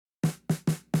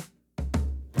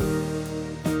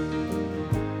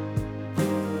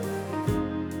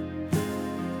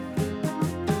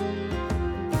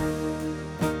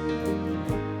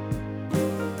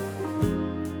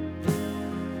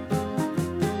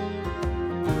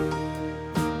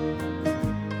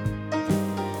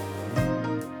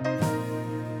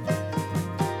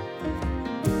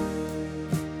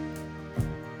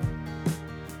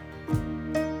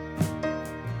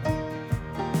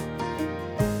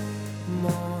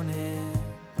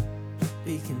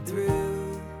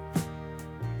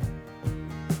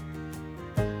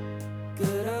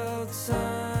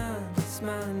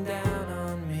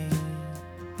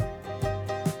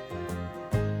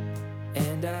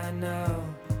I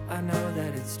know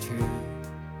that it's true.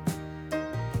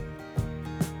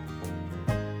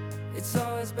 It's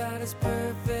always about as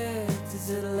perfect as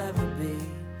it'll ever be.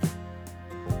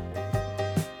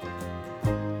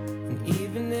 And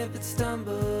even if it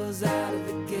stumbles out of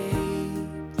the gate,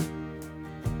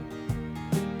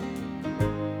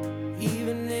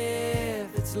 even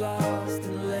if it's lost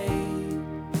and late,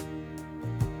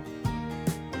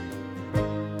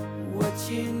 what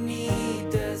you need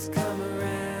does come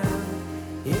around.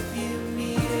 If you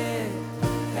meet it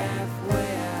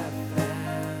halfway, I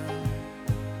found.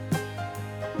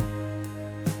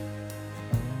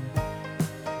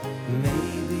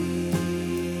 Maybe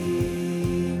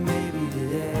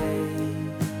today,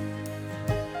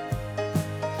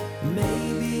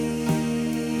 maybe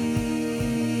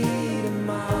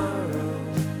tomorrow,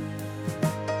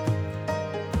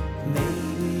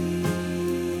 maybe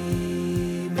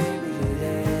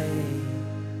today.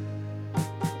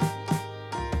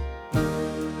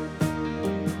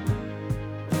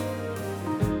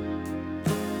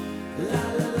 La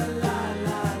la la la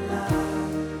la la.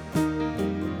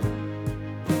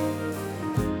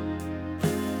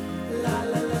 La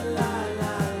la la la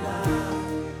la la.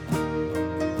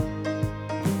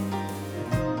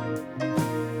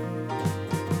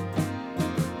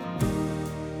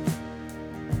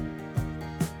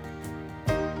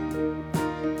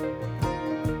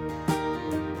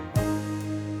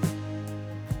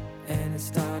 And it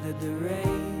started to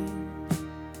rain,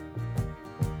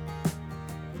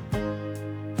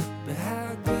 but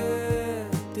how good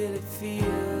did it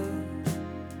feel?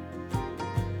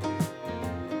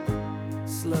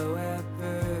 Slow at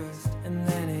first, and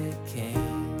then it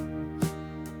came,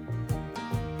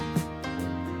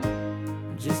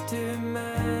 just to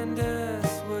remind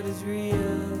us what is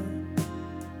real.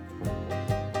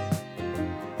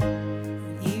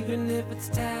 And even if it's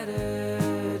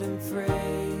tattered and frayed,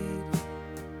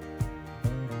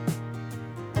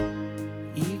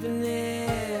 even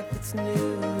if it's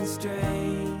new and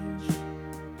strange,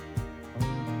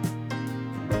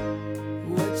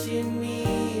 what you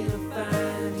need will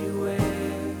find you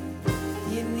where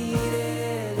you need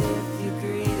it if you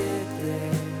greet it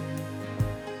there.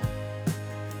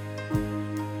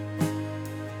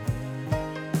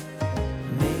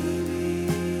 Maybe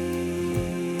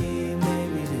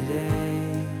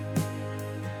today,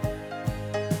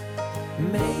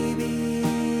 maybe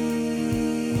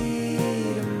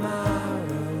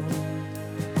tomorrow,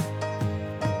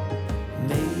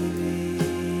 maybe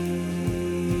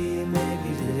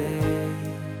today,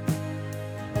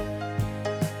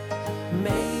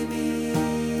 maybe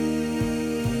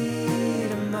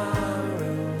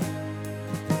tomorrow,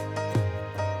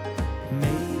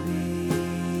 maybe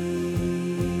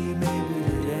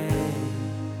today.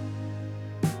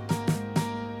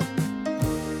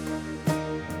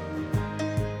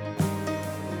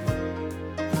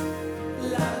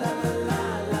 La la la la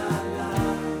la la.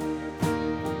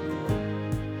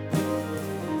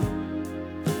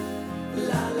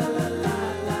 La la la la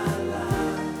la la.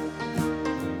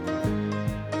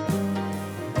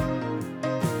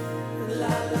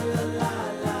 La la la la la la. La la la la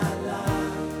la la.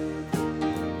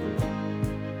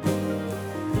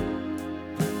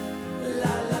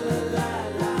 La la la la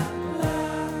la la.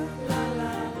 La la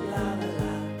la la.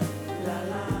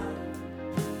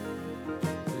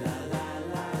 La la la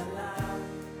la.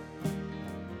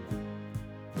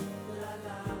 La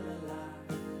la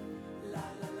la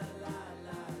la la.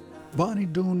 Bonny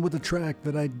Doon with a track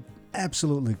that I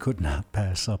absolutely could not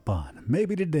pass up on.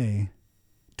 Maybe today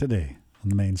on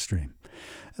the mainstream.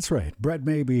 That's right, Brett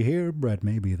Maybee here, Brett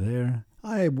Maybee there.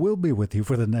 I will be with you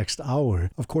for the next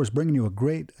hour, of course, bringing you a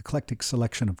great eclectic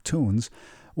selection of tunes.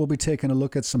 We'll be taking a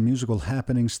look at some musical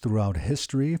happenings throughout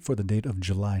history for the date of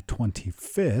July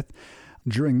 25th.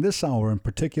 During this hour in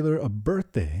particular, a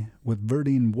birthday with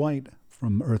Verdine White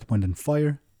from Earth, Wind and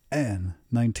Fire, and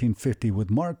 1950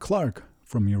 with Mark Clark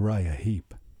from Uriah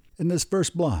Heep. In this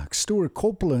first block, Stewart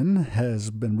Copeland has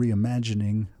been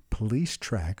reimagining police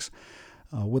tracks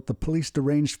with the Police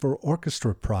Deranged for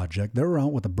Orchestra project. They're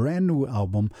out with a brand new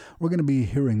album. We're going to be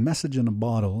hearing Message in a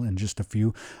Bottle in just a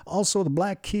few. Also, the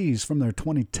Black Keys from their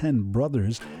 2010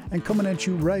 Brothers. And coming at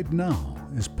you right now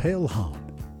is Palehound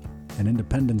and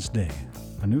Independence Day,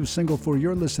 a new single for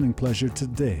your listening pleasure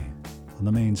today on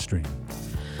the mainstream.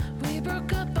 We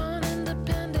broke up on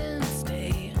Independence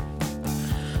Day,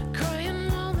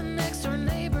 crying while the next door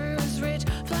neighbor's rich.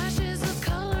 Flashes of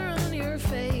color on your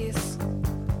face,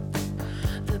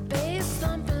 the bass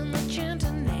thumping, the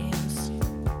chanting names.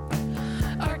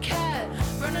 Our cat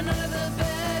running under the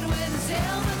bed with his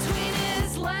tail between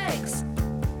his legs.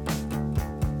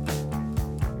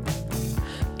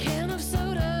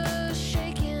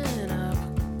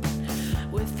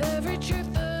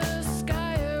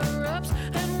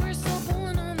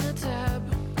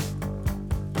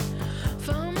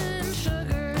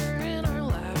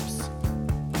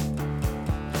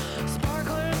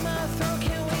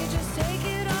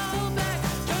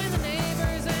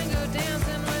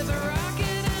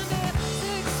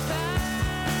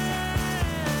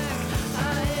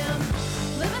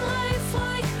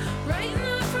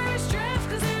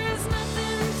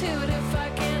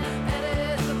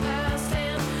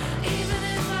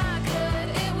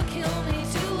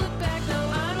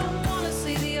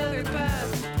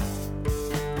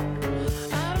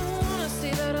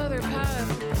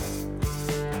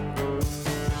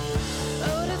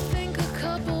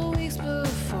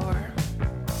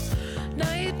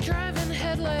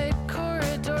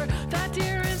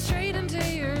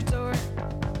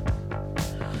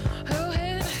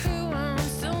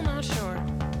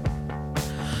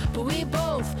 but we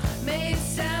both made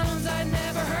sounds I'd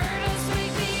never heard us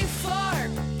make before.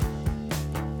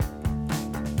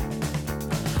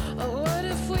 Oh, what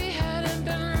if we hadn't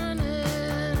been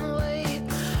running late?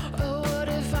 Oh, what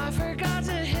if I forgot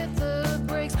to hit the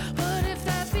brakes? What if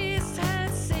that beast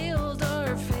had sealed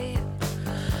our fate?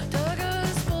 Dug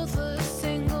us both a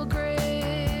single grave.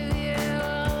 Yeah,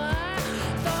 well, I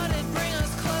thought it'd bring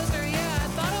us closer. Yeah, I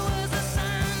thought it was a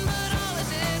sign, but all it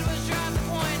did was drive the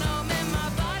point home in my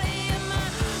body and my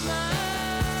mind.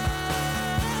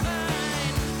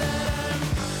 That I'm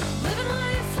living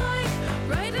life like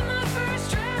writing the first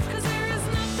draft, 'cause there is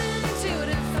nothing to it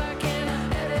if I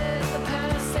can't edit the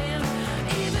past. And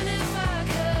even if I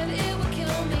could, it would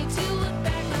kill me to look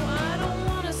back. No, I don't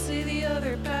wanna see the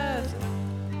other path.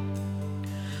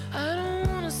 I don't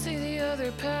wanna see the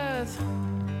other path.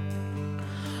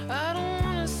 I don't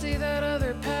wanna see that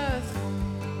other path.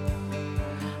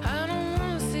 I don't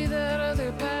wanna see that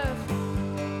other path.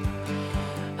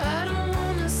 I don't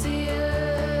wanna see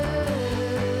it.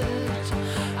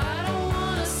 I don't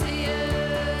wanna see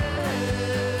it.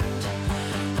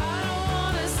 I don't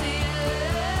wanna see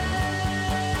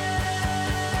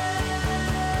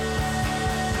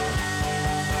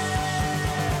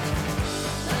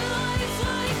life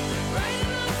like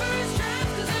writing the first draft,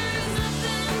 'cause there is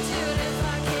nothing to it if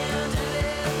I can't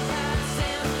edit the past.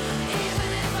 And even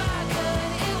if I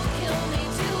could, it would kill me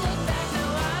to look back. No,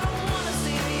 I don't wanna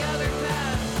see the other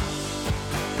path.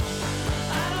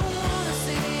 I don't wanna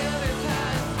see the other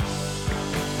path.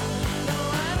 No,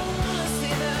 I don't wanna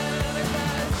see that other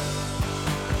path.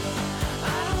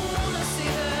 I don't wanna see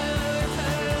that other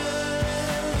path.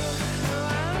 No,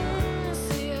 I don't wanna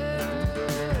see it.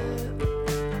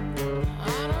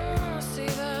 I don't wanna see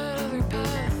that other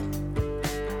path.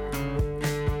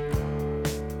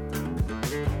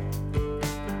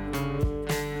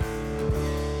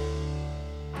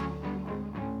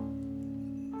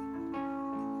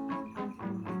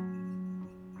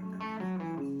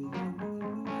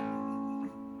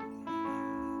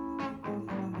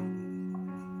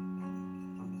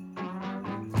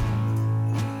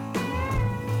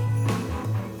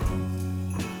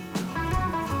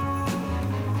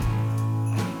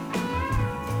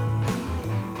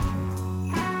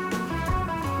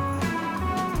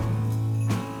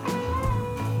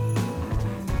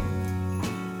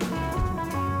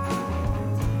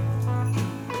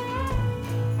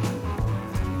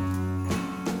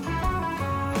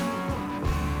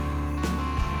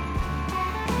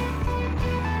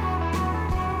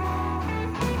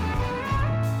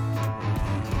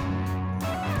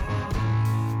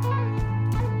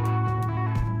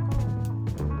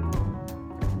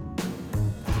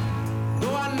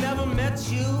 Though I never met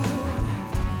you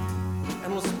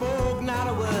and was spoke not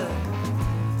a word,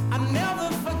 I never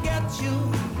forget you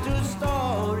through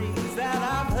stories that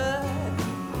I've heard.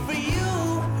 For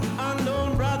you,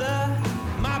 unknown brother,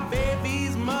 my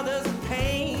baby's mother's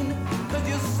pain, 'cause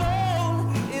your soul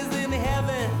is in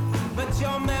heaven, but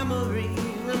your memory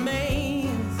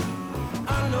remains.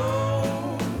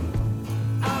 Unknown,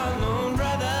 unknown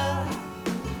brother,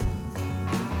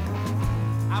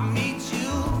 I meet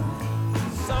you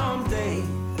someday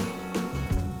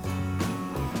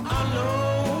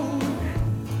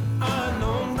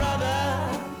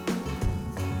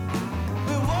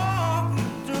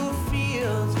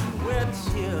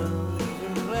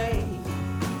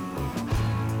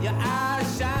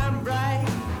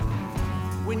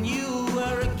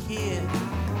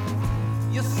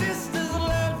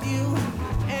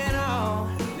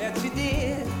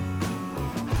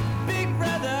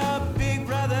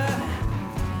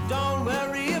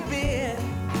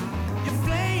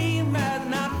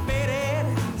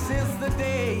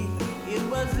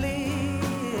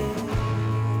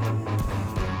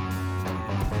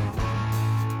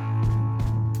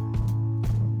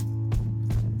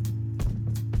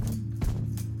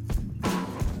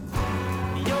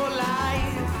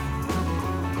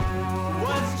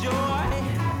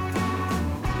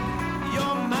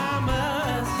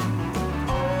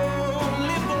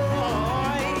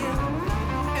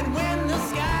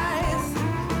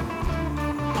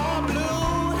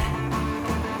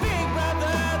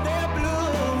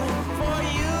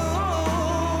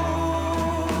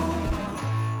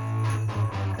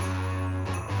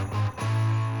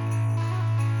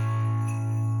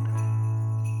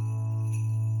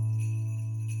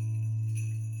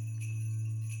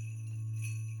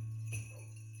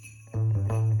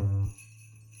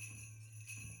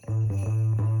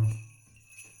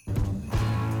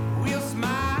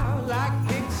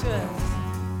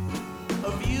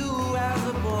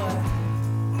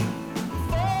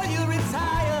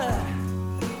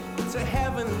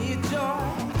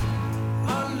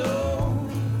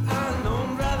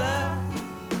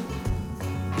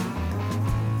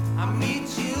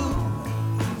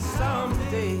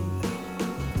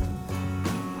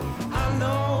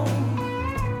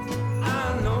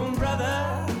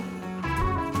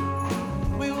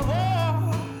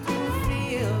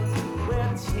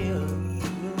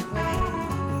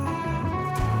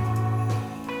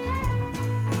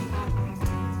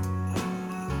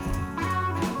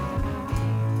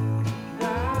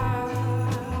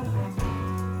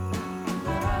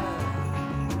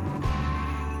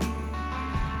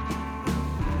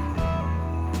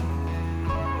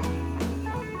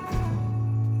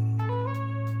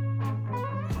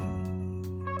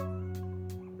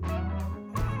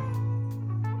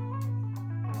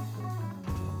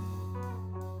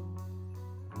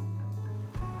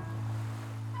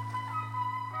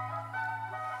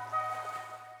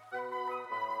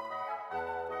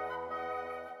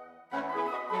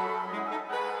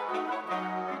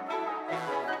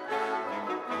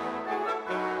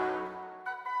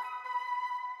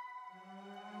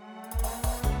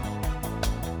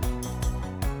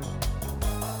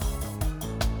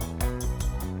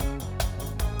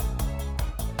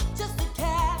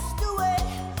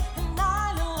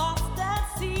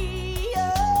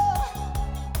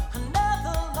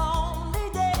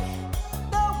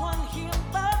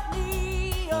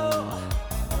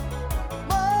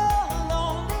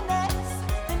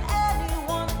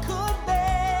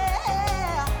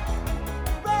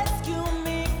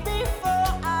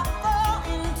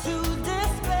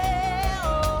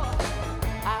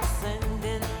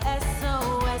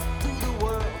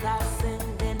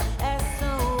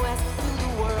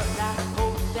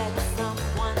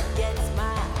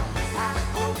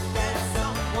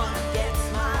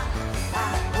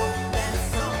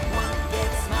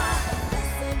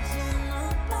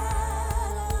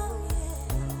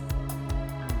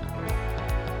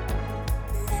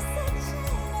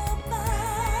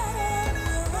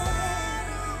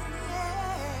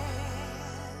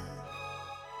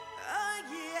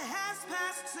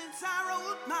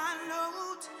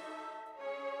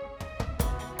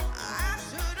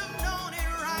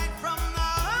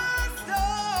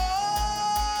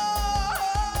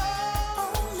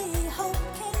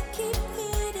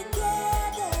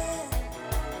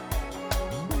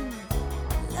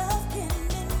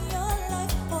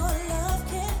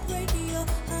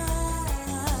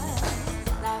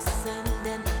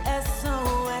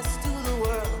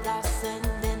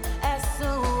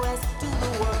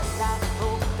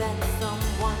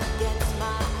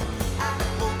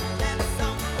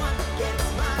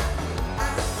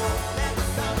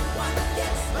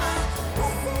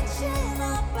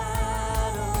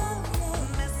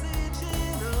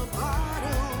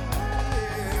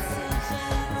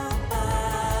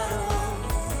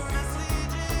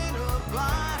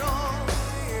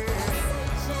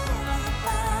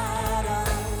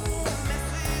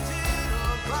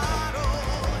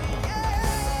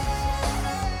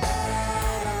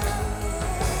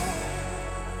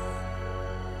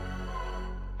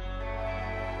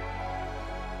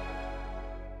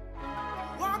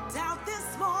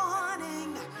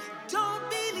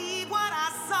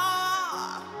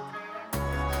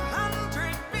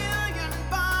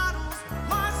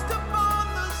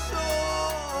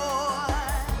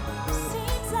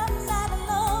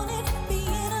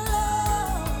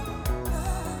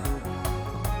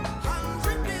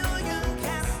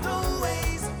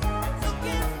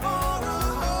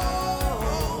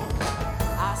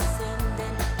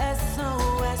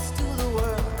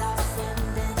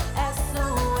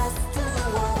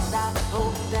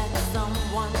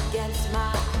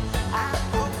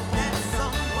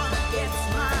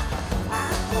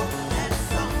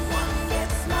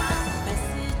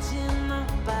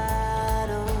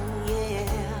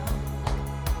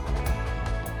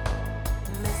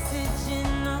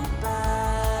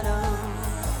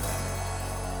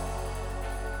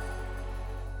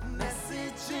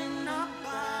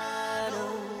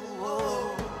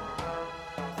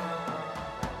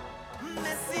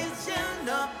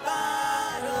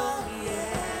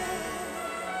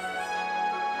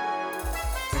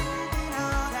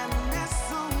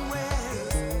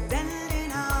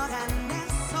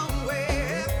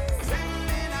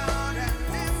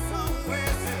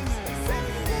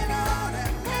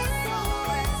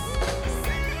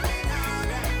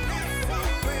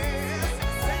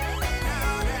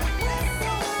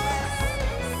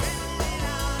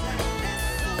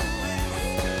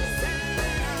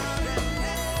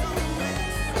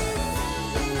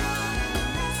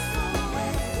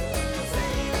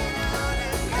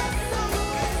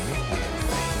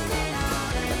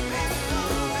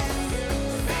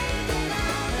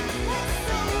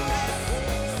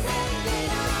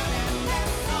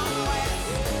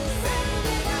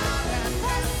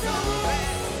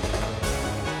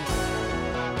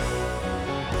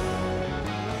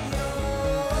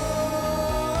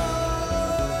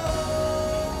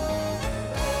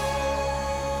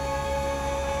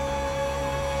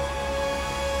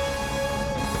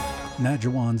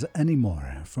Najawans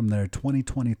Anymore from their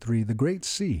 2023 The Great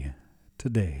Sea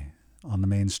today on the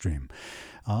mainstream.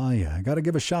 Yeah, I got to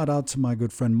give a shout out to my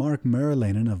good friend Mark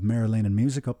Marilanen of Marilanen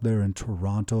Music up there in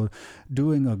Toronto,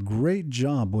 doing a great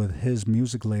job with his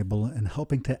music label and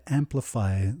helping to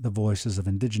amplify the voices of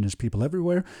Indigenous people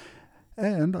everywhere.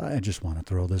 And I just want to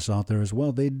throw this out there as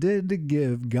well. They did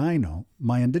give Gyno,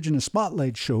 my Indigenous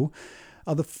Spotlight show,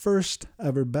 the first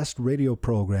ever Best Radio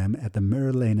program at the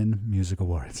Marilanen Music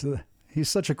Awards. He's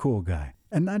such a cool guy.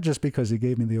 And not just because he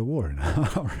gave me the award.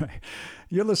 All right.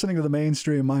 You're listening to The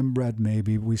Mainstream. I'm Brett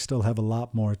Maybee. We still have a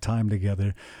lot more time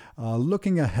together.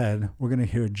 Looking ahead, we're going to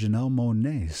hear Janelle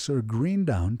Monáe, Sir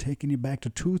Greendown, taking you back to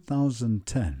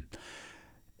 2010.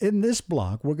 In this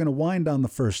block, we're going to wind down the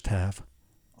first half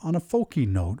on a folky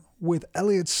note with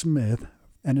Elliott Smith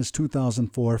and his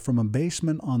 2004 From a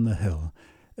Basement on the Hill.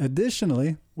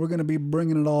 Additionally, we're going to be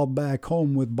bringing it all back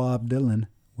home with Bob Dylan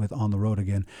with On the Road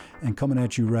Again, and coming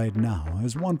at you right now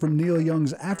is one from Neil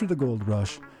Young's After the Gold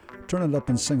Rush. Turn it up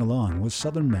and sing along with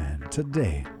Southern Man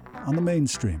today on the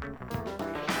mainstream.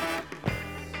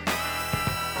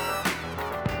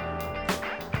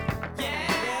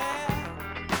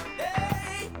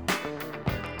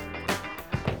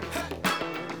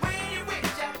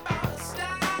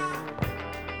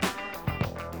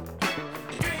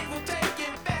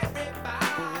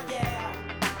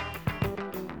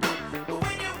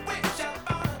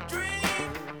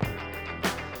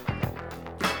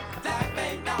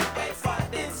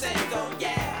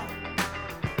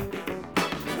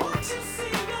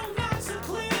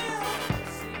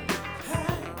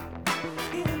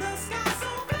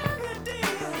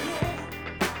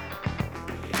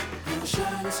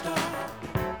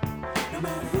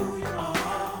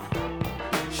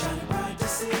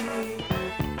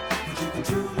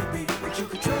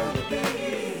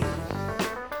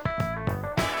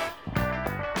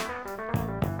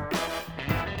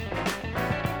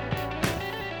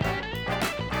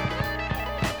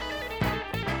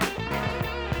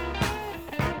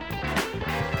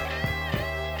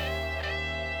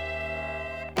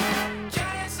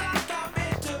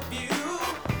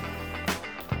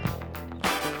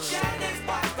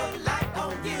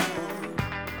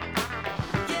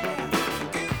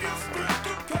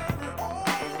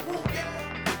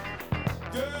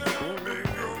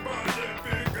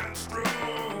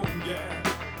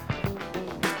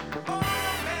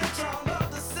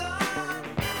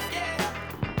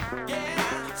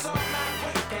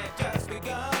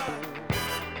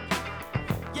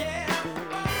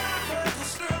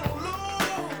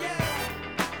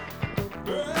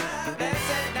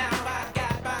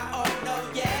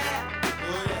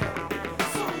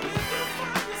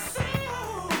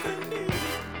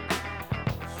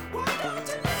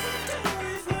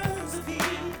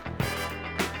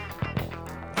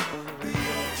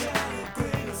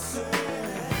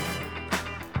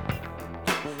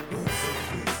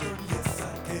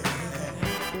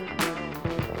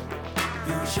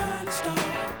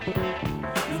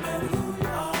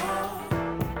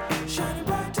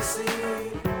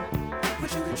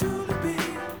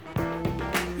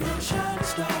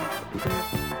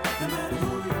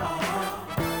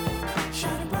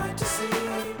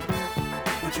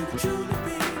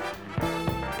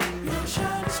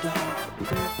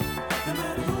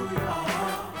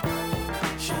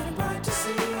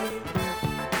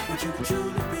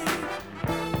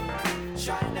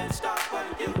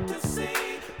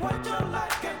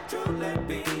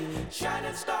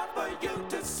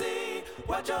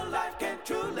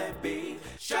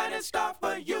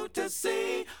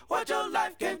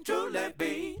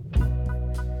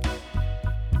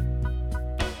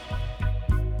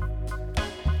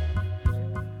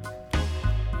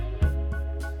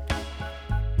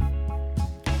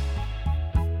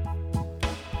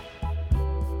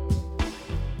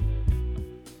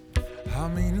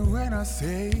 I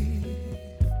say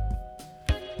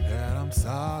that I'm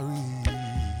sorry.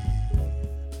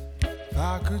 If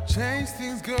I could change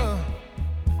things, girl,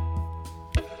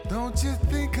 don't you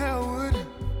think I would?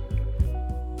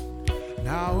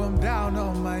 Now I'm down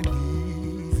on my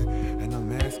knees and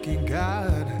I'm asking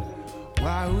God,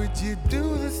 why would you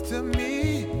do this to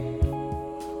me?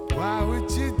 Why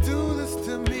would you do this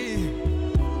to me?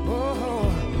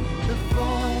 Oh, if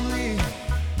only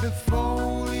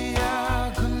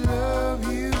I could love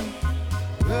you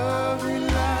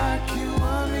like you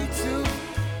want me to,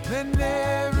 then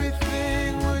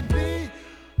everything would be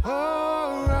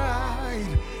alright.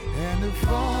 And if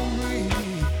only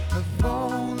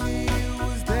it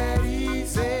was that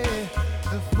easy,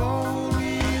 if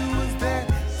only it was that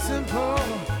simple,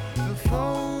 if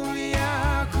only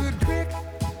I could pick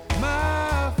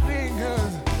my finger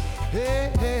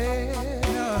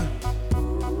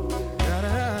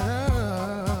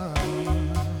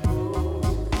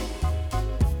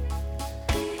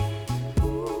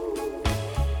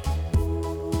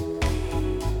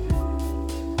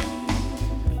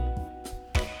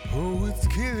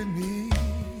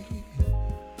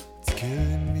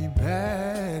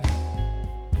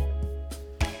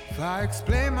I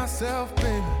explain myself,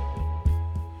 baby,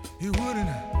 you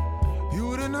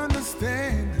wouldn't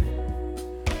understand.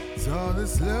 It's all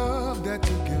this love that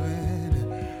you're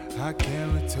giving, I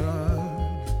can't return.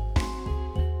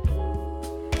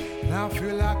 Now I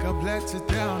feel like I've let you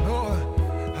down,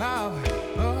 I've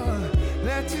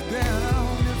let you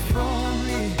down.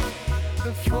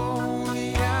 If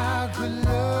only I could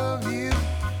love you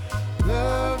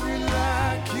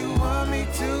like you want me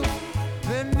to,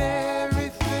 then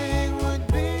everything would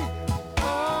be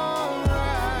alright.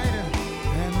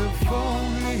 And if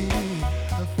only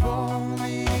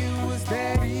it was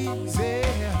that easy,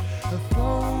 if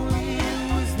only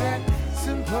it was that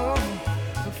simple,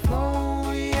 if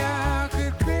only I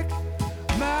could click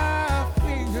my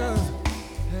fingers,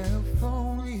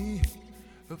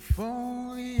 if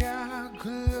only I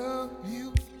could love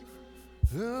you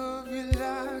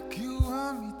like you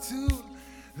want me to,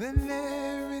 then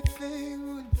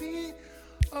everything would be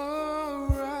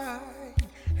alright.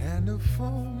 And if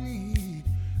only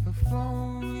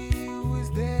it was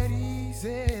that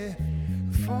easy,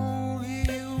 if only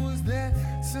it was that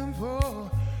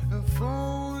simple, if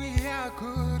only I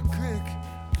could click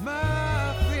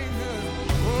my fingers.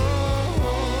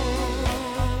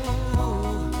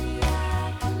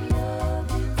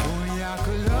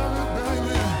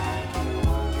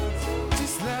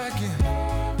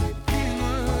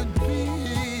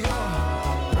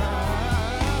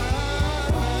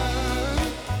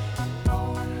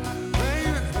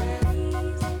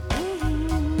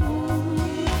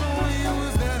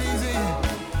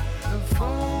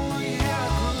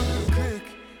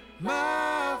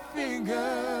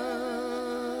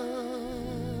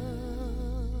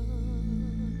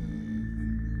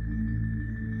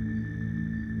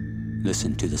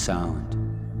 Listen to the sound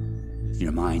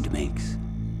your mind makes.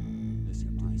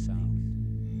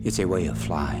 It's a way of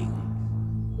flying,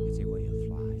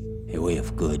 a way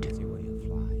of good.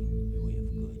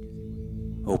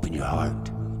 Open your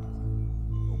heart.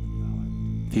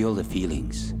 Feel the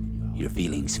feelings your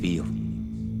feelings feel.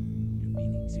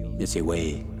 It's a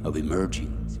way of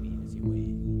emerging,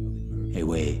 a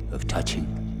way of touching.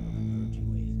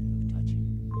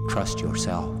 Trust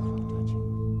yourself.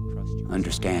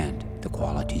 Understand the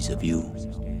qualities of you.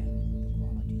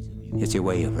 It's a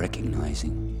way of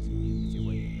recognizing,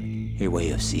 a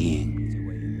way of seeing.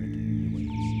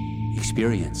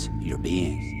 Experience your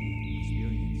being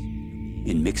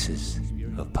in mixes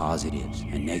of positives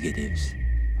and negatives.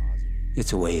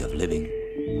 It's a way of living,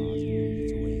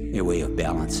 a way of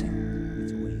balancing.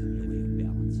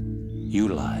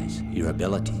 Utilize your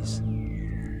abilities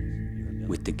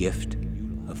with the gift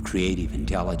of creative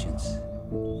intelligence.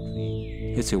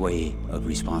 It's a way of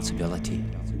responsibility,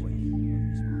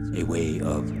 a way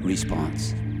of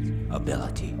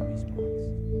responsibility.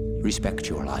 Respect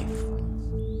your life.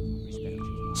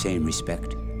 Same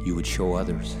respect you would show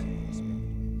others.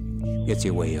 It's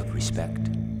a way of respect.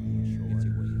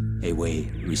 A way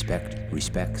respect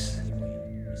respects.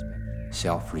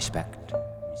 Self-respect.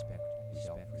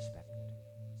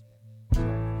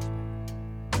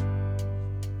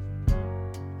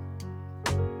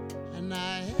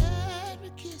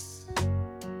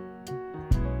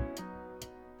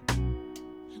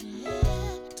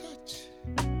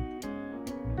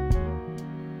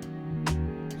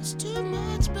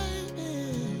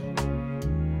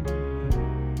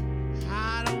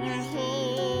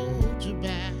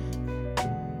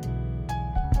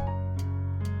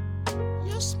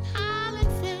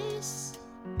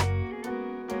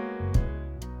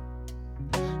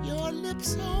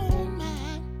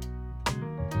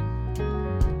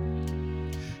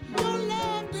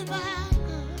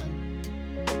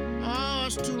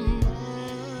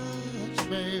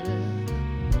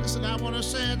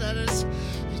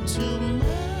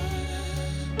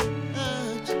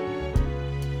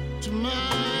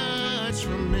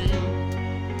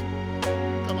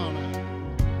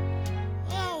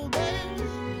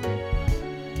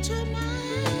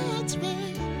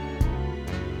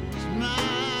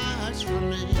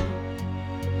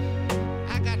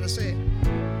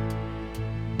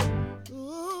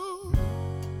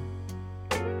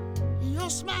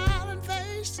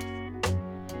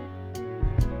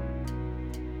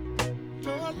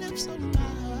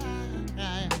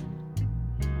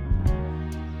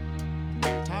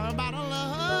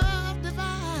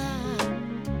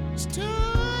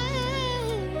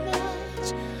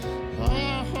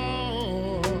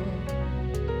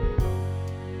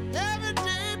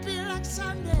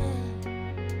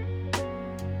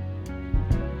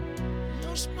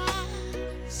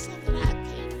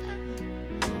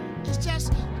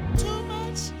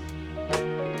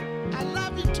 I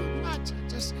love you too much.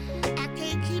 I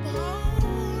can't keep holding.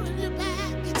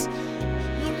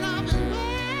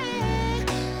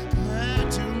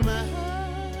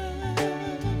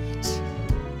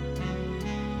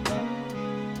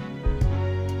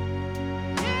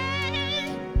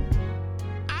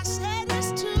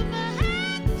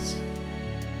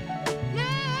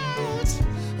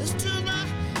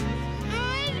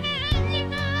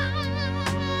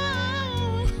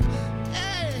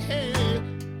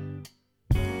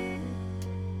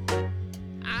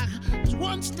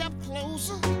 one step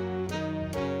closer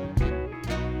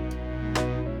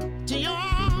to your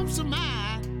arms of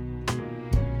mine.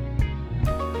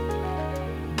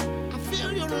 I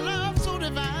feel your love so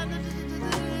divine.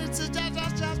 It's just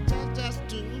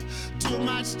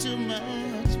too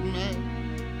much, man.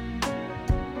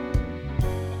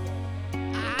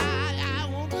 I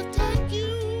want to take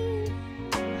you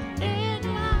in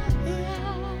my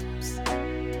arms.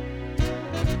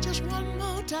 Just one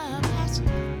more time, I say,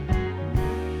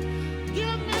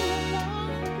 give me your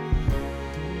love.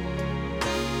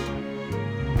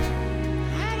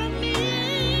 I don't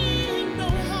mean no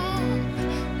harm.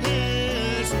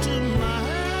 It's too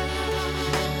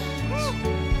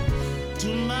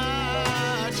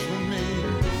much for me.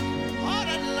 All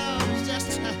that love is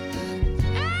just,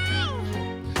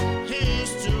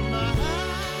 it's too much.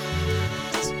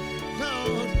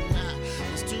 Lord,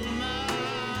 it's too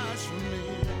much for me.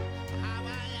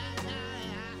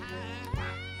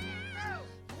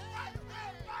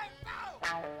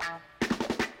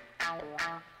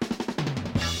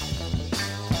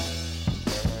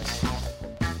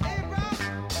 Hey, bro,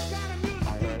 what kind of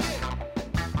music you get?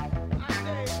 I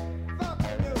say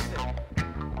funky music.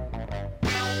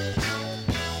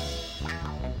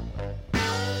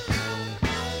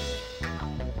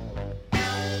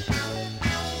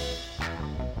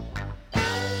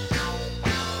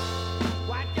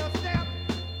 Watch your step.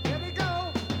 Here we go.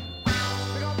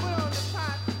 We're gonna put on the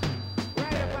pot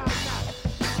right about now.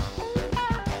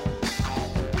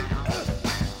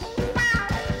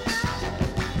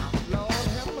 Lord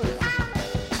have mercy.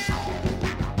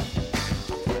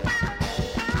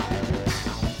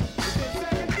 It's been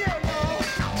second year, Lord.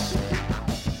 Everybody else. Don't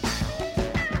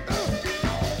get on funky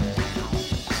music.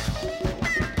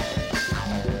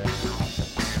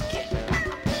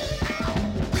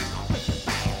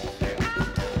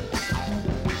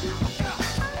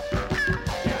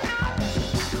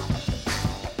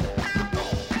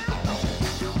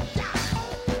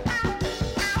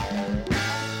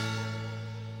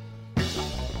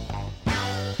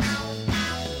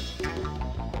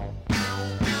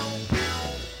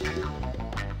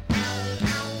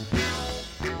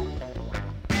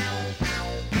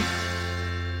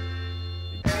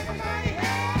 Everybody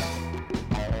else.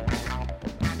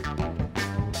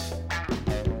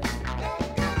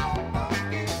 Don't get on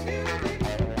funky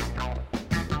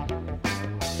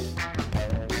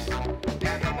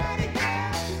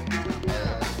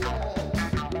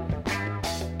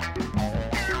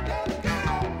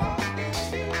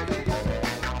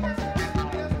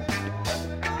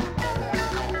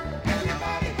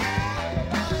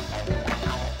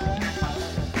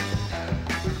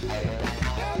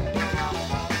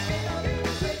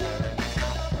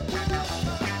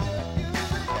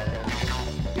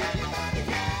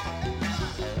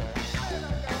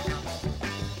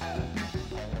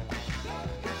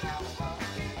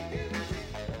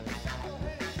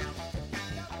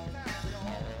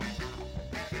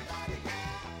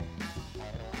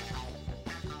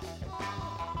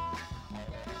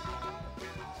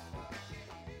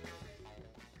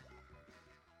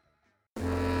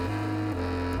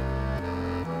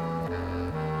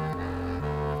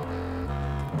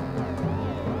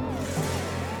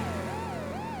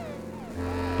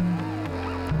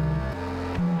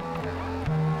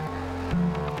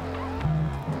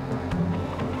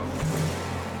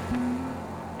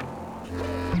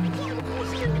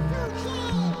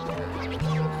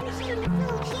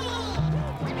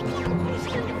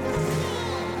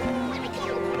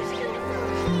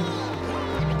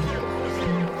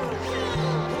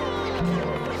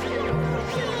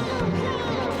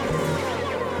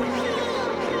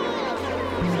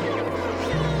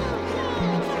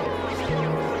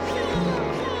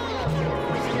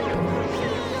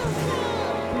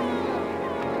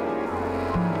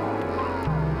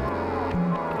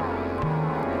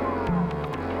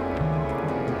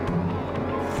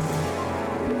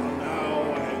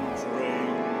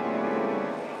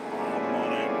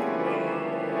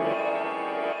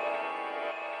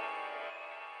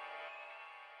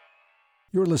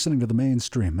You're listening to The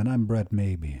Mainstream, and I'm Brett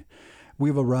Maybee.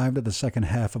 We've arrived at the second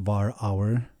half of our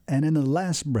hour, and in the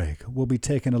last break, we'll be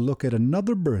taking a look at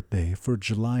another birthday for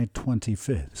July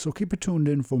 25th, so keep it tuned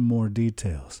in for more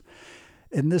details.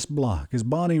 In this block is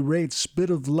Bonnie Raitt's Spit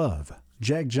of Love,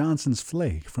 Jack Johnson's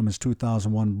Flake from his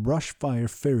 2001 Brushfire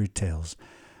Fairytales.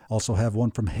 Also have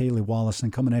one from Hayley, Wallis,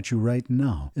 and coming at you right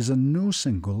now is a new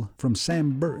single from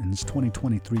Sam Burton's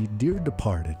 2023 Dear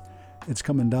Departed. It's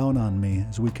coming down on me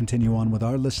as we continue on with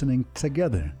our listening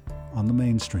together on The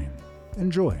Mainstream.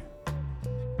 Enjoy.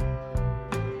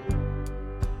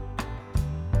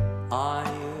 Are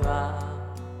you out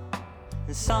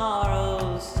in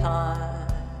sorrow's time?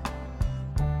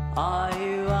 Are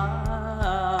you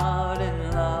out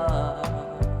in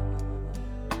love?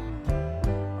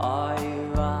 Are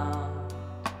you out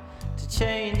to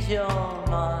change your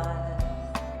mind?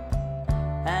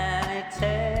 And it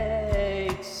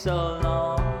takes so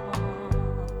long,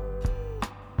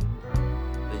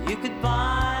 but you could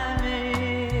buy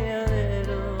me a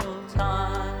little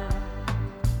time,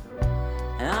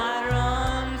 and I'd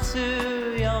run to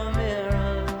your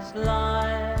mirror's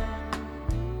light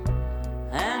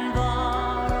and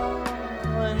borrow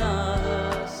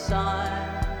another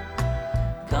sign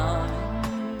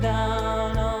coming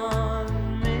down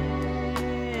on me.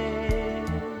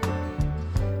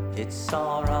 It's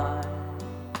alright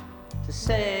to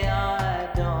say I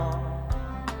don't.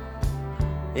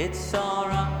 It's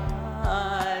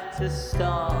alright to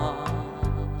stop.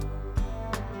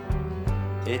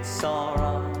 It's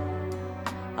alright,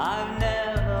 I've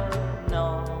never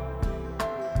known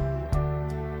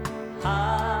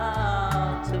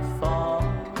how to fall.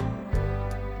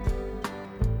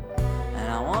 And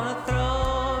I wanna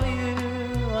throw you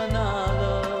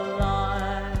another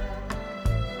line.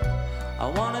 I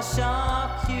wanna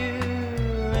shock you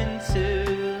into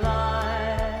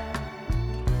life,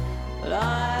 but I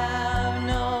have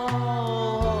no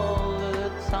hold of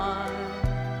the time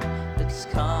that's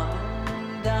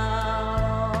coming down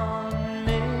on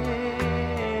me.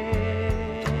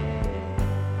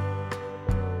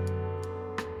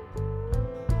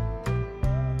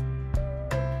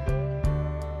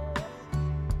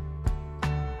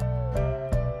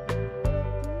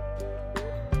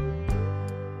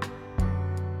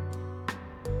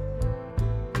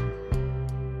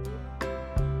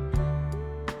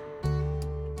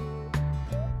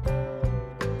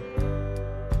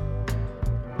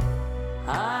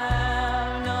 I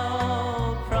have no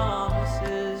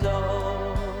promises,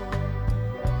 oh,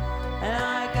 and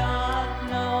I got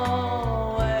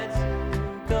nowhere to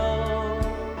go.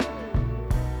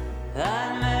 That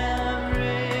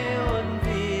memory wouldn't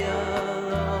be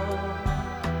alone,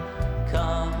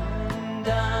 coming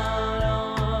down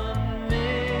on me.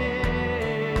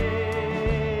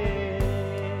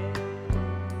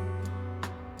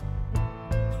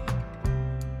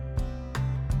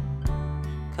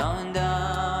 Coming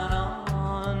down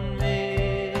on me.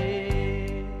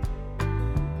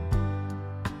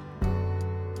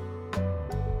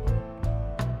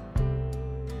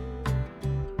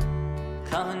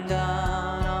 Coming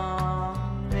down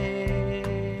on me.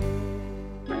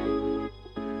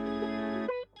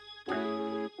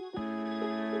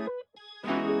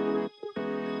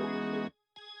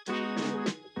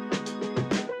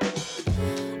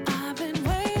 I've been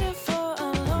waiting for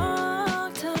a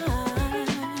long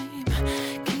time,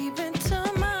 keeping to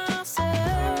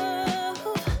myself.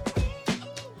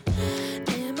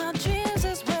 In my dreams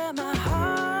is where my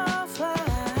heart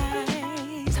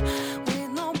flies, with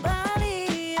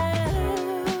nobody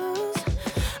else.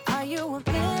 Are you a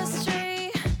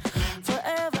mystery,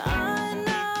 forever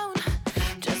unknown?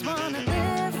 Just wanna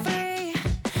live free,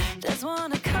 just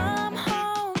wanna come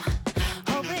home,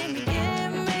 hoping you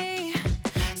give me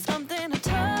something to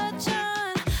touch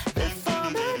on before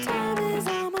my time is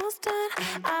almost done.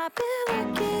 I've been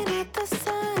looking at the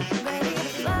sun, ready to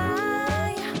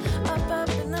fly up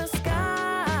in the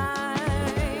sky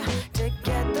to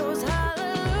get those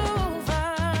Halulu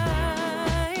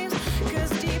vibes.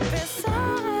 'Cause deep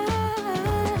inside,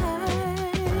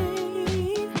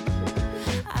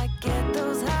 I get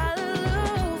those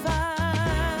Halulu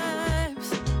vibes.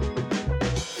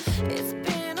 It's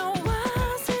been a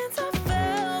while since I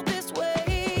felt this way.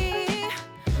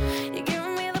 You're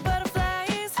giving me the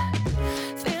butterflies,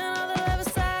 feeling all the love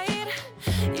inside.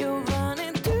 You're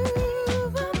running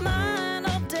through my mind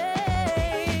all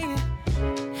day.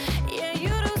 Yeah,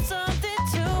 you do something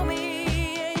to me.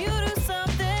 Yeah, you do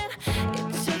something. It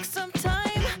took some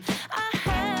time. I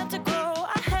had to grow,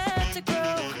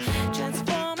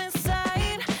 transform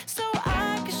inside, so I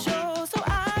could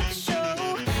show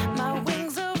my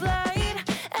wings of light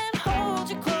and hold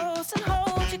you close.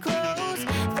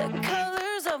 The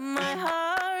colors of my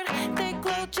heart, they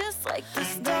glow just like the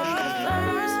stars.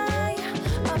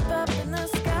 Up in the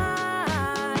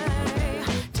sky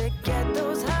to get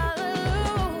those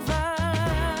Halulu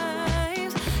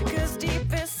vibes. 'Cause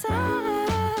deep inside,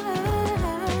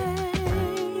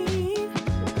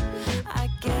 I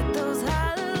get those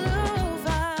Halulu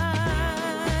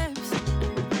vibes.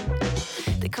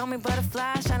 They call me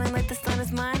butterfly, shining like the sun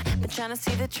is mine. But trying to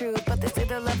see the truth, but they say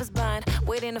that love is blind,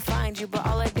 waiting to find you, but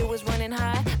all I do is run and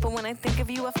hide. But when I think of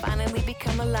you, I finally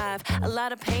become alive. A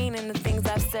lot of pain in the things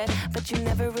I've said, but you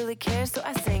never really care, so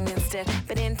I sing instead.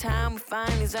 But in time we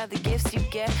find these are the gifts you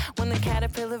get. When the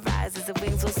caterpillar rises, the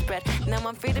wings will spread. Now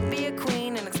I'm free to be a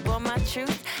queen and explore my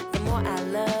truth. The more I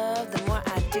love, the more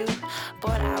I do.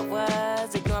 Bored I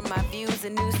was, ignored my views. A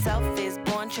new self is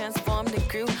born, transformed and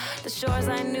grew. The shores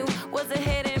I knew was a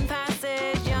hidden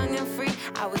passage. Young and free,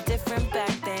 I was different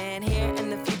back then. Here in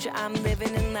the future, I'm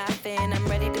living and laughing. I'm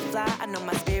ready to fly, I know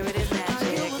my spirit is magic.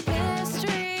 Are you a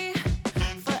mystery?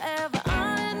 Forever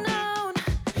unknown.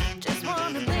 Just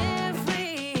wanna live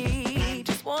free.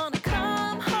 Just wanna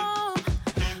come home.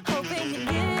 Hoping you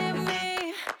give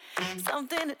me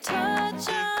something to touch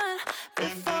on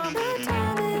before my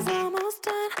time is almost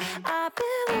done. I've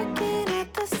been looking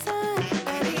at the sun.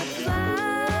 Ready to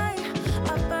fly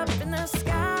up in the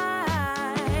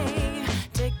sky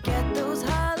to get those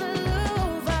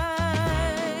Halulu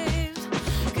vibes.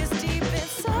 'Cause deep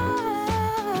inside,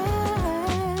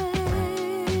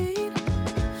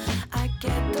 I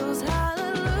get those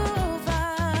Halulu vibes.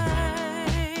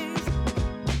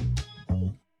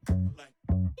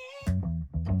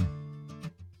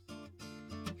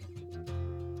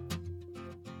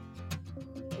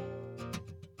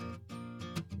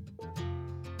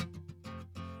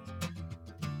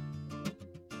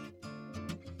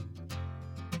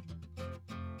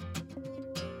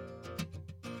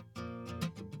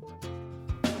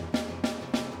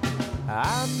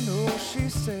 I know she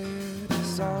said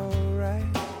it's alright,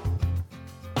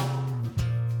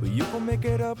 but you gon' make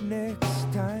it up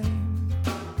next time.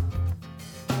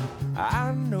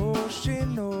 I know she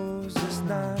knows it's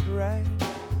not right.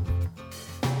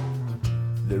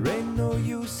 There ain't no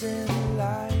use in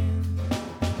lying.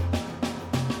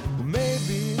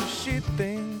 Maybe she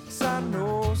thinks I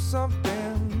know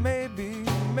something. Maybe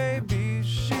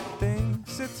she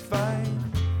thinks it's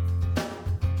fine.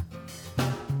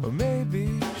 Or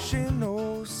maybe she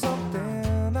knows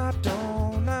something I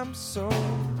don't. I'm so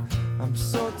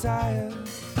tired.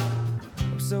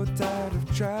 I'm so tired of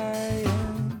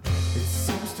trying. It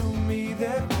seems to me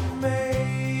that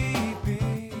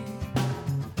maybe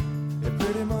it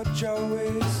pretty much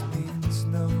always means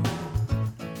no.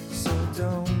 So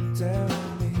don't tell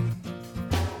me.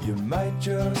 You might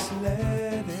just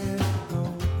let it go.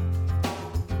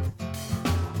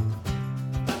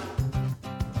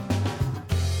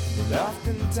 And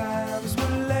oftentimes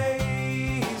we're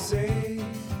lazy.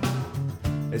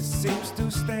 It seems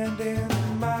to stand in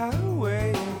my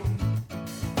way.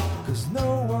 'Cause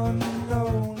no one,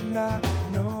 no, not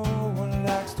no one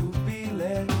likes to be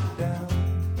let down.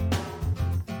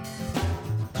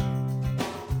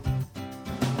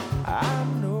 I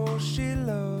know she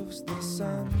loves the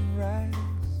sunrise.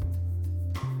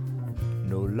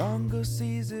 No longer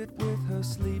sees it with her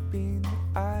sleeping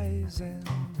eyes. And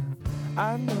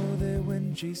I know that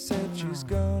when she said she's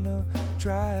gonna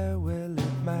try, well,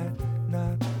 it might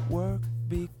not work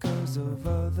because of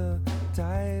other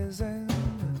ties. And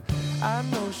I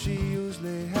know she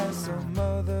usually has some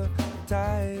other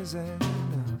ties. And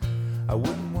I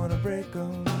wouldn't wanna break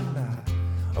them.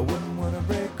 I wouldn't wanna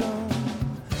break them.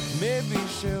 Maybe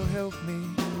she'll help me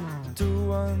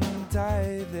to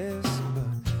untie this.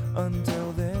 But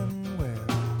until then, well,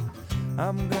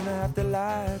 I'm gonna have to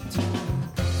lie to her.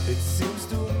 It seems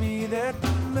to me that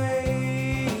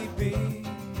maybe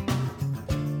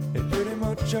it pretty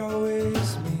much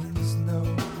always means no.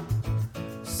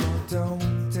 So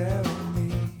don't tell me.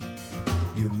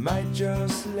 You might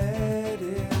just let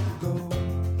it go.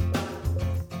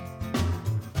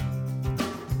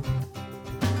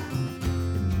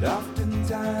 And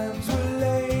oftentimes we're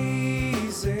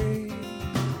lazy.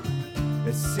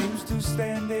 It seems to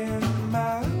stand in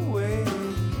my way.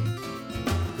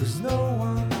 'Cause no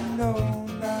one, no,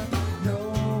 not no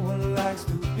one likes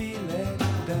to be let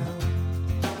down.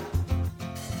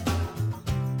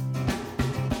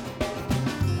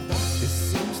 It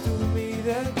seems to me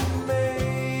that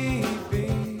maybe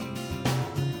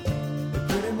it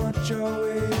pretty much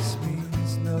always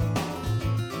means no.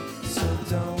 So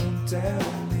don't tell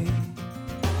me.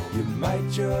 You might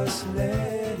just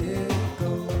let it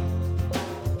go.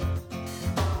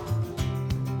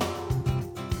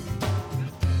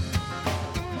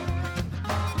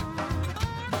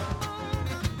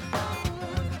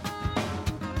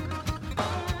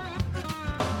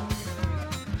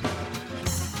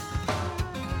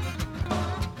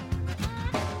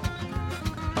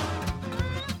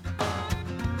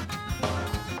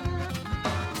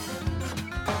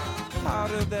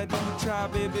 Harder that you try,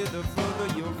 baby, the further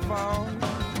you'll fall.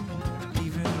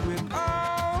 Even with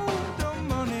all the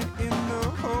money in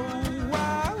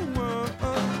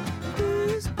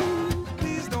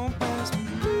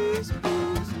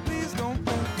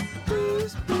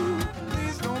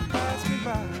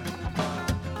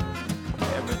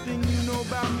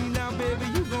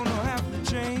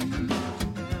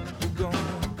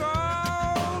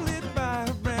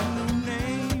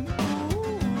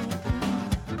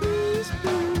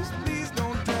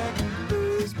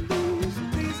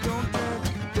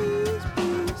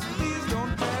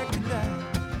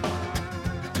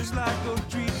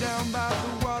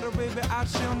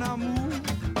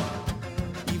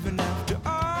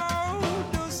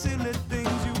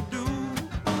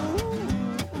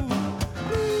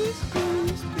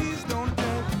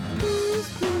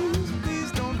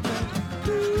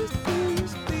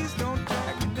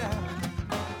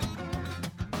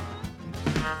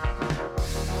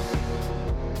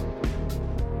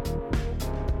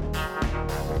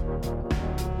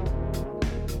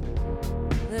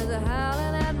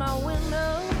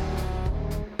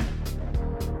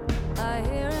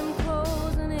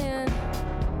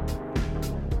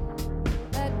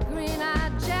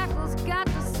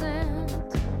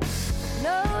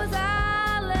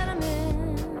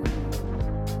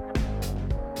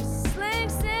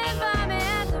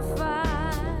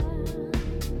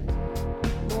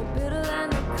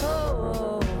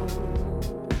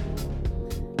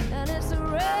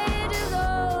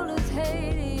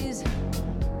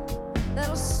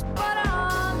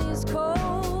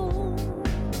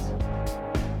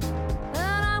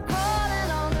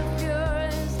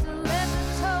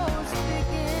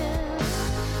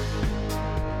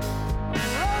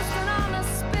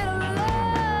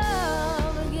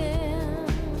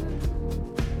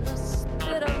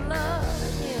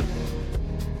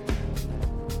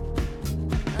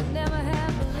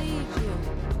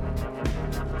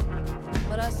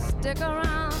Stick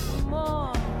around for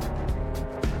more.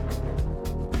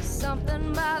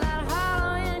 Something by that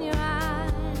hollow in your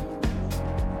eyes.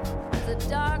 There's a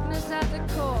darkness at the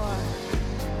core,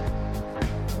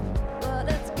 but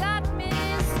it's got me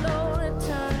slowly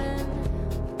turning,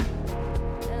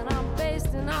 and I'm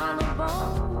basting on the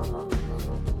bone.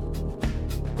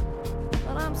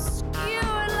 But I'm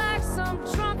skewered like some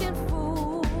drunken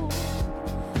fool,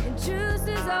 and juice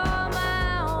is all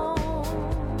my own.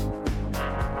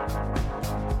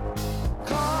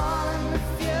 Calling the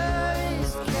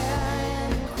furies,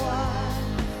 carrying quiet,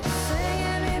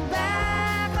 singing me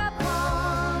back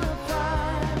upon the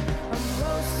pride. I'm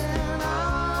roasting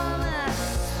on that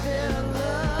spit of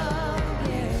love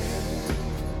again.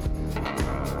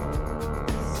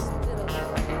 Spit of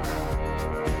love.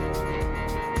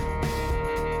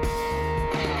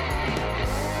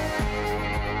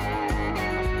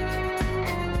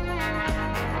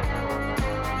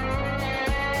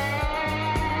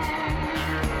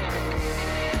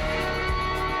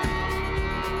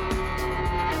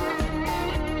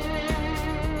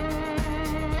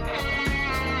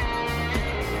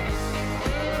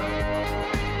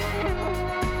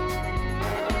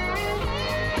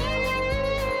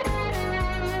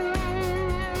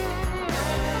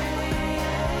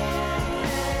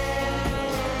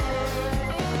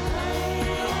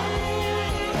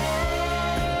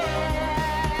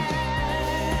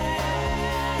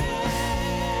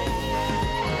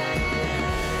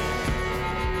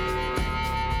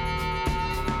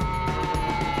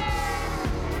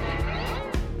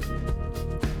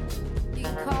 You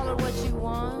can call it what you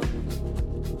want,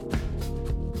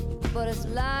 but it's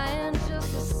lying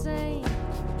just the same.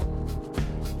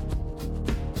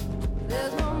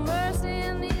 There's no mercy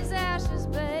in these ashes,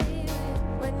 baby,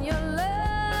 when you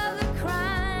love the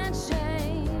crying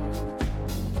shame.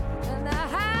 And the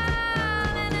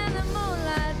howling in the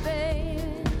moonlight,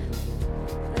 baby,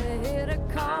 they're here to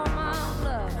call my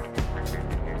bluff.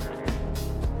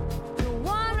 You're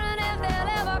wondering if there'll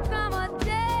ever come a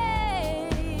day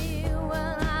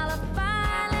when I'll have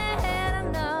finally had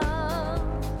enough.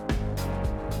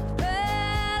 But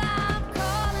I'm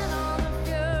calling on the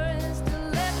furies to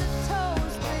let the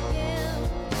toast begin.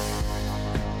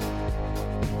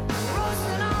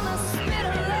 Roasting on the spit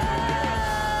of love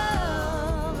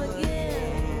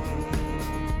again.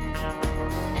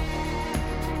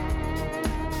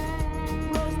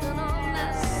 Roasting on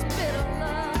that spit of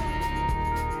love.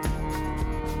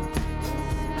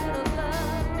 Spit of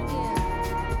love again.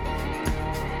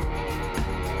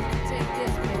 Take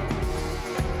this, baby.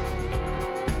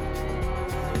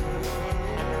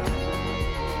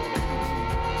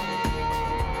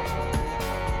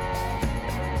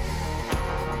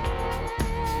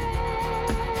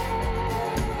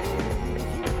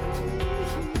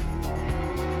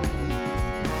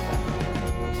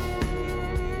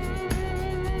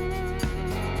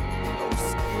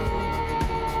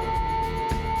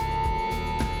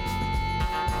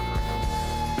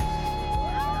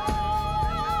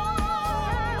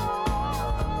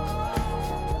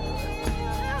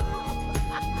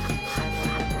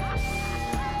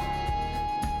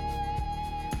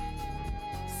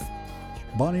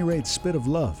 Bonny Raitt's Spit of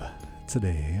Love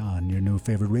today on your new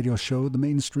favorite radio show, The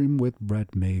Mainstream with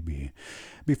Brett Maybee.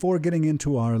 Before getting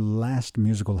into our last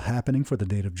musical happening for the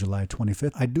date of July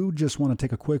 25th, I do just want to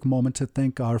take a quick moment to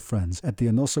thank our friends at the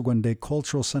Anosogwende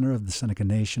Cultural Center of the Seneca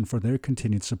Nation for their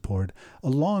continued support,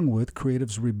 along with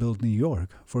Creatives Rebuild New York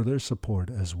for their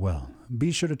support as well.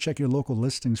 Be sure to check your local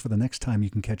listings for the next time you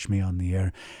can catch me on the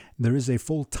air. There is a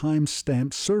full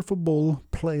time-stamped surfable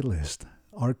playlist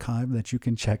archive that you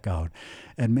can check out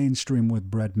at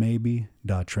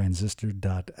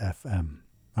mainstreamwithbrettmaybe.transistor.fm.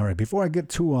 All right, before I get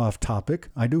too off topic,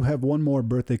 I do have one more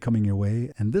birthday coming your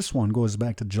way, and this one goes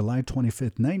back to July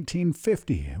 25th,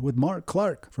 1950, with Mark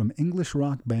Clark from English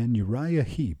rock band Uriah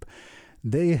Heep.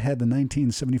 They had the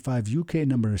 1975 UK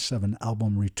number 7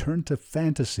 album Return to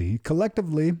Fantasy.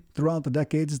 Collectively, throughout the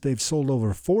decades, they've sold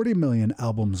over 40 million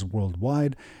albums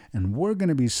worldwide, and we're going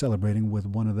to be celebrating with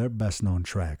one of their best-known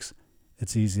tracks.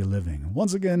 It's Easy Living.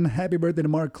 Once again, happy birthday to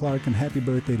Mark Clark and happy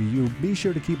birthday to you. Be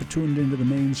sure to keep it tuned into the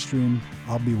mainstream.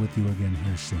 I'll be with you again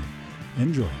here soon.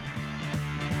 Enjoy.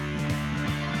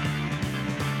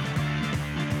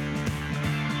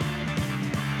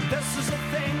 This is a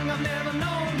thing I've never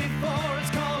known before.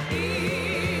 It's called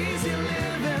easy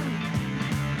living.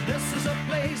 This is a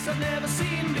place I've never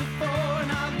seen before,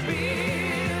 and I've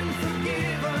been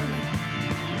forgiven.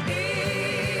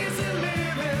 Easy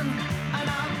living, and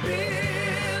I've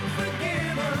been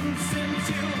forgiven since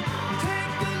you've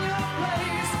taken your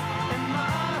place in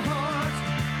my heart.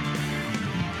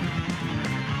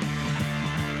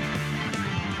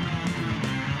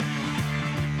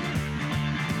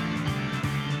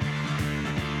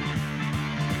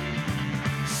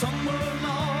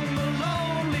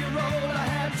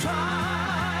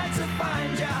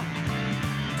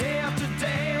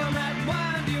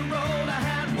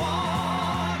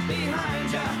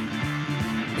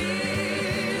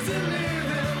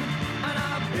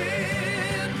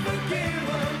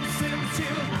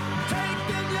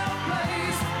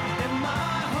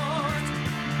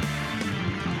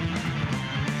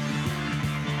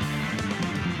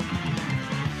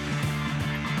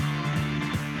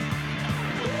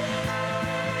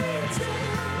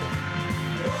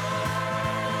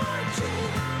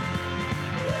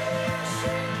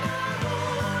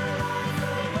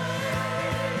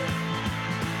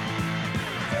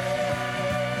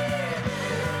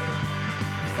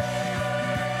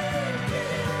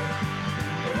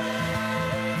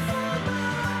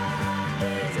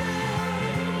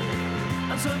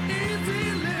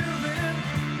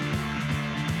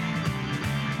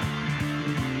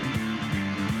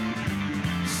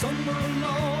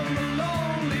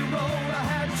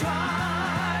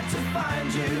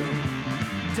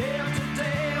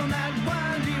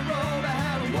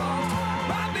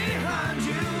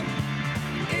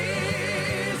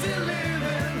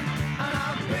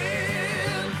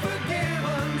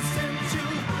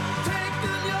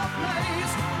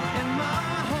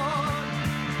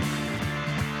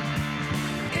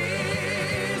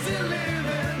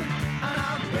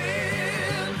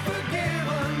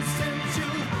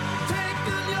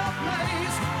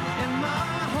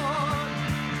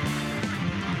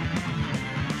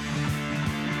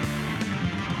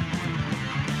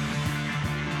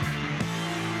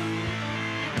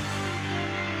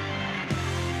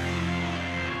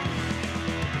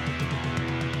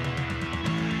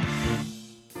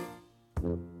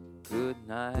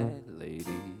 night, ladies.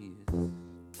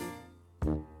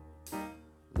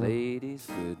 Ladies,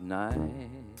 good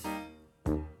night.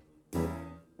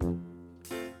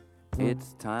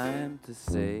 It's time to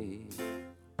say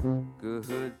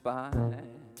goodbye.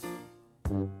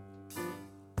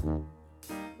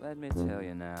 Let me tell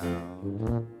you now.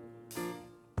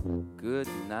 Good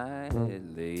night,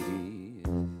 ladies.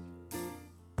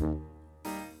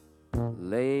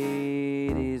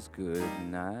 Ladies, good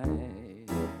night.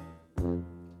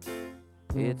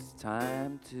 It's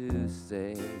time to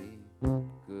say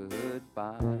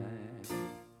goodbye.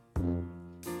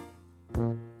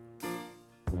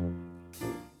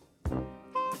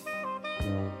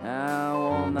 Now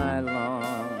all night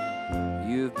long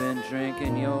you've been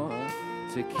drinking your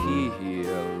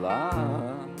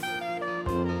tequila,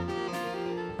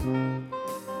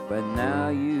 but now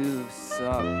you've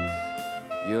sucked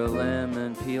your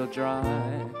lemon peel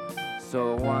dry.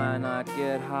 So why not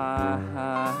get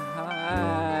high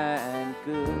and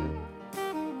good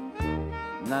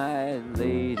night,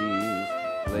 ladies,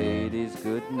 ladies,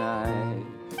 good night.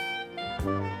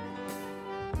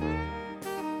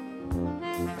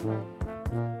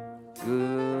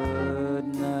 Good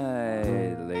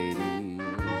night, ladies.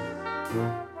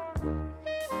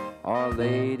 All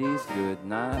ladies, good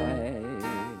night.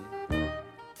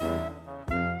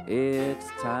 It's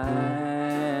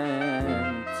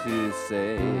time to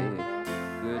say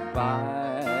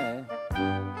goodbye.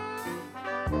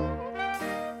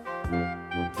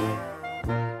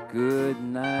 Good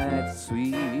night,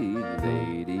 sweet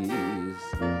ladies.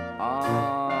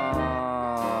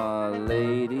 Ah,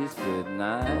 ladies, good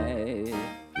night.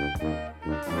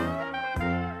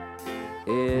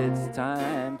 It's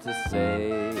time to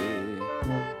say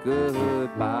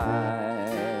goodbye.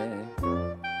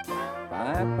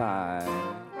 Bye-bye.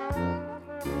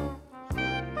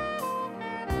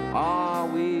 Ah,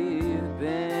 we've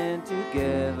been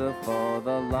together for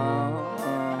the longest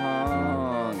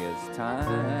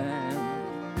time,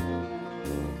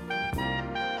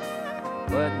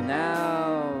 but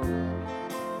now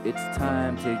it's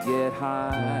time to get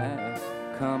high.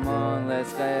 Come on,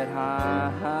 let's get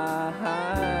high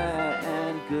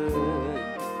and good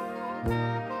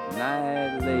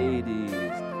night,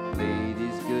 ladies,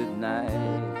 ladies, good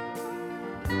night.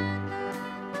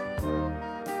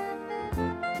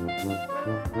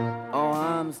 Oh,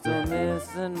 I'm still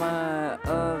missing my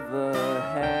other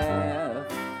half.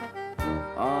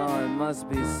 Oh, it must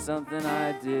be something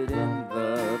I did in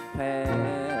the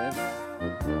past.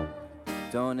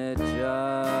 Don't it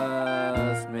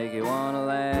just make you wanna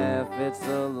laugh? It's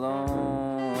a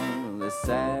lonely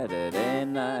Saturday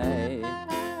night.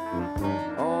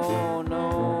 Oh,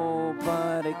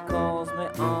 nobody calls me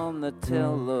on the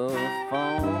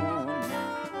telephone.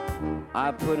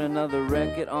 I put another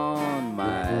record on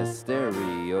my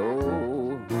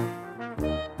stereo,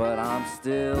 but I'm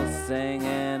still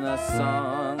singing a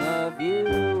song of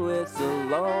you. It's a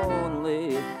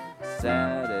lonely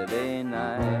Saturday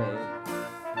night.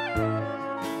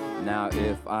 Now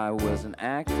if I was an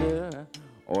actor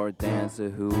or a dancer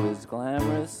who was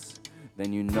glamorous,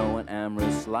 then you know an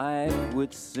amorous life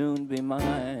would soon be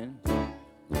mine.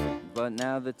 But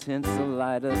now the tinsel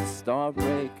light of star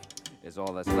break is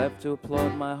all that's left to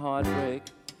applaud my heartbreak.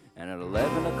 And at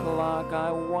 11 o'clock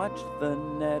I watch the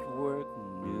network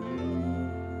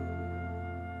news.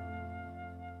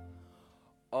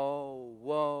 Oh,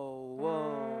 whoa,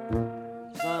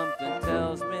 whoa, something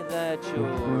tells me that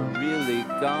you're really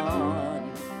gone.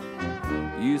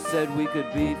 You said we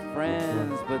could be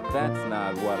friends, but that's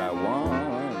not what I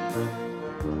want.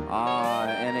 Ah,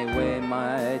 anyway,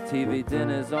 my TV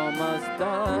dinner's almost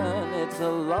done. It's a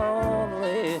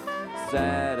lonely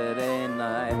Saturday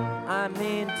night. I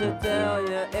mean to tell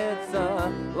you, it's a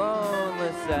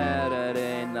lonely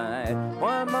Saturday night.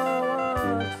 One more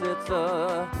once, it's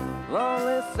a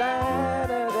lonely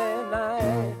Saturday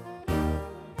night.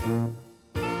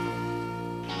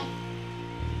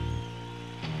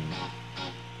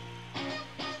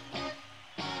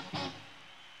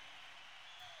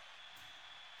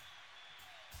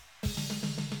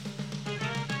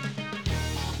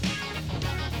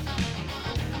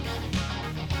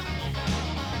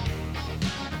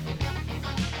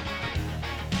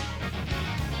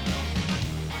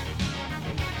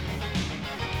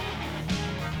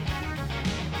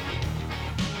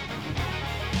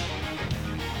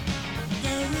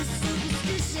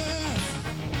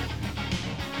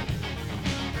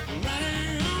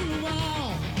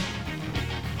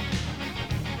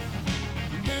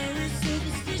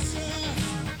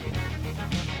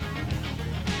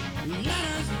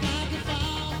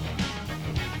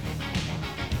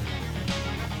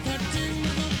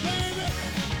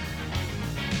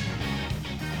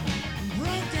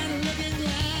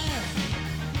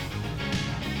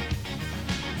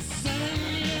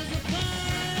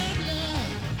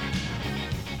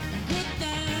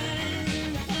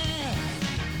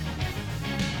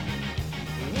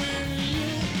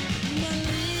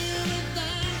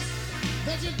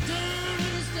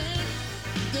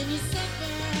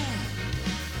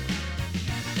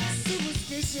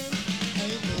 superstition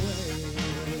ain't the way.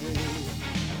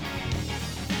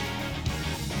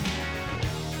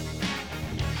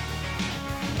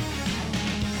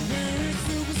 Very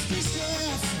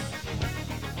superstitious.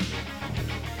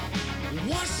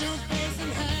 Wash your face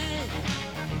and hang.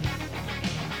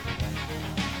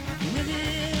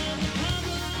 Reveal the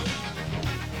problem.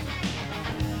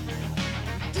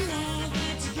 Do all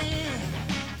that you can.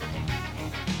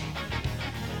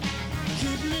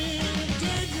 Keep me in a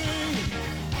daydream.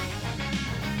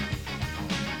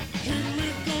 Keep me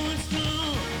going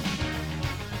strong.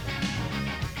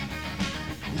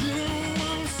 You don't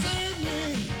want to save me.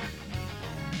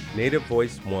 Native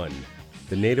Voice One,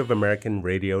 the Native American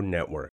Radio Network.